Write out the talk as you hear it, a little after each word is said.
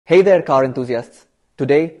Hey there, car enthusiasts.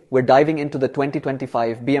 Today, we're diving into the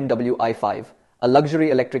 2025 BMW i5, a luxury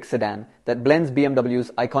electric sedan that blends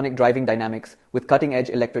BMW's iconic driving dynamics with cutting-edge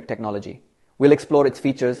electric technology. We'll explore its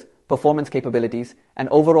features, performance capabilities, and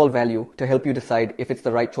overall value to help you decide if it's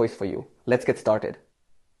the right choice for you. Let's get started.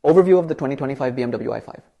 Overview of the 2025 BMW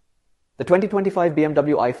i5. The 2025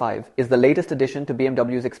 BMW i5 is the latest addition to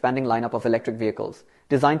BMW's expanding lineup of electric vehicles,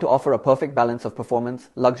 designed to offer a perfect balance of performance,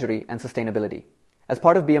 luxury, and sustainability. As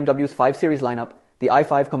part of BMW's 5 Series lineup, the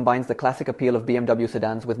i5 combines the classic appeal of BMW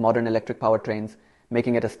sedans with modern electric powertrains,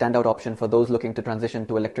 making it a standout option for those looking to transition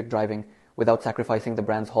to electric driving without sacrificing the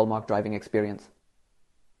brand's hallmark driving experience.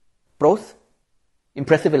 Pros: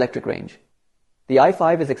 impressive electric range. The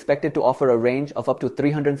i5 is expected to offer a range of up to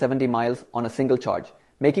 370 miles on a single charge,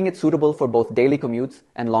 making it suitable for both daily commutes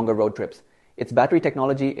and longer road trips. Its battery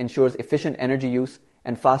technology ensures efficient energy use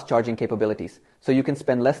and fast charging capabilities, so you can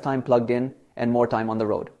spend less time plugged in and more time on the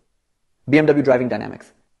road. BMW driving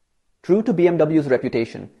dynamics. True to BMW's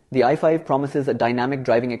reputation, the i5 promises a dynamic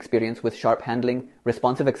driving experience with sharp handling,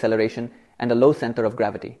 responsive acceleration, and a low center of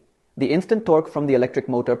gravity. The instant torque from the electric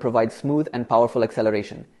motor provides smooth and powerful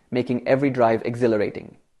acceleration, making every drive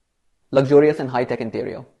exhilarating. Luxurious and high-tech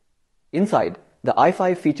interior. Inside, the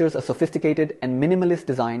i5 features a sophisticated and minimalist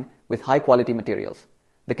design with high-quality materials.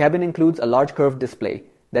 The cabin includes a large curved display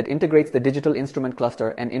that integrates the digital instrument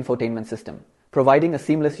cluster and infotainment system, providing a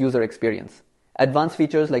seamless user experience. Advanced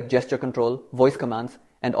features like gesture control, voice commands,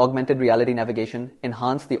 and augmented reality navigation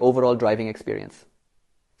enhance the overall driving experience.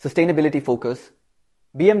 Sustainability focus.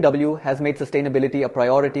 BMW has made sustainability a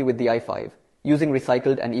priority with the i5, using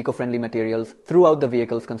recycled and eco-friendly materials throughout the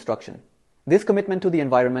vehicle's construction. This commitment to the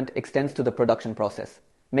environment extends to the production process,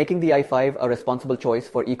 making the i5 a responsible choice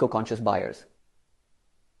for eco-conscious buyers.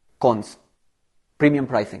 Cons: premium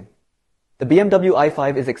pricing. The BMW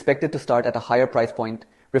i5 is expected to start at a higher price point,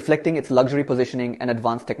 reflecting its luxury positioning and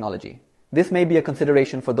advanced technology. This may be a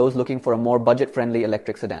consideration for those looking for a more budget-friendly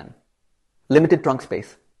electric sedan. Limited trunk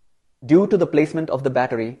space. Due to the placement of the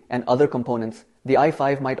battery and other components, the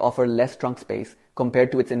i5 might offer less trunk space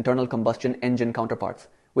compared to its internal combustion engine counterparts,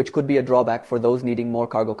 which could be a drawback for those needing more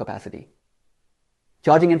cargo capacity.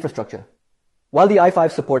 Charging infrastructure. While the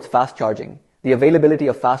i5 supports fast charging, the availability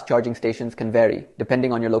of fast charging stations can vary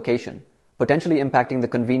depending on your location, potentially impacting the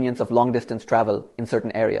convenience of long-distance travel in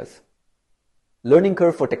certain areas. Learning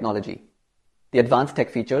curve for technology. The advanced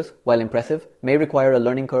tech features, while impressive, may require a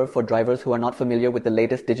learning curve for drivers who are not familiar with the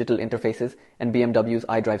latest digital interfaces and BMW's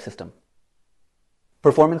iDrive system.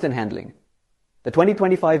 Performance and handling. The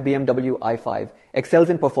 2025 BMW i5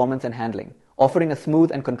 excels in performance and handling, offering a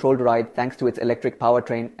smooth and controlled ride thanks to its electric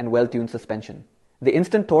powertrain and well-tuned suspension. The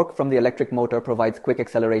instant torque from the electric motor provides quick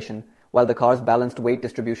acceleration, while the car's balanced weight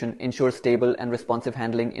distribution ensures stable and responsive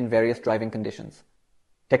handling in various driving conditions.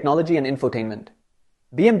 Technology and infotainment.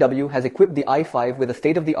 BMW has equipped the i5 with a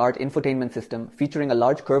state-of-the-art infotainment system featuring a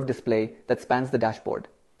large curved display that spans the dashboard.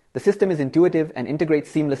 The system is intuitive and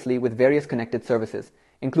integrates seamlessly with various connected services,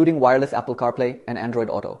 including wireless Apple CarPlay and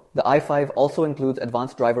Android Auto. The i5 also includes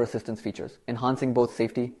advanced driver assistance features, enhancing both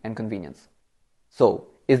safety and convenience. So,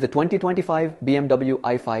 is the 2025 BMW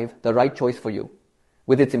i5 the right choice for you?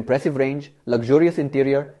 With its impressive range, luxurious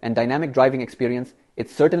interior, and dynamic driving experience, it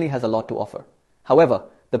certainly has a lot to offer. However,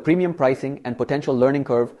 the premium pricing and potential learning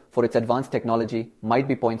curve for its advanced technology might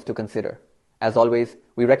be points to consider. As always,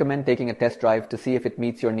 we recommend taking a test drive to see if it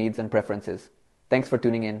meets your needs and preferences. Thanks for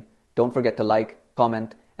tuning in. Don't forget to like,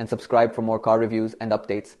 comment, and subscribe for more car reviews and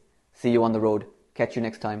updates. See you on the road. Catch you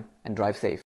next time and drive safe.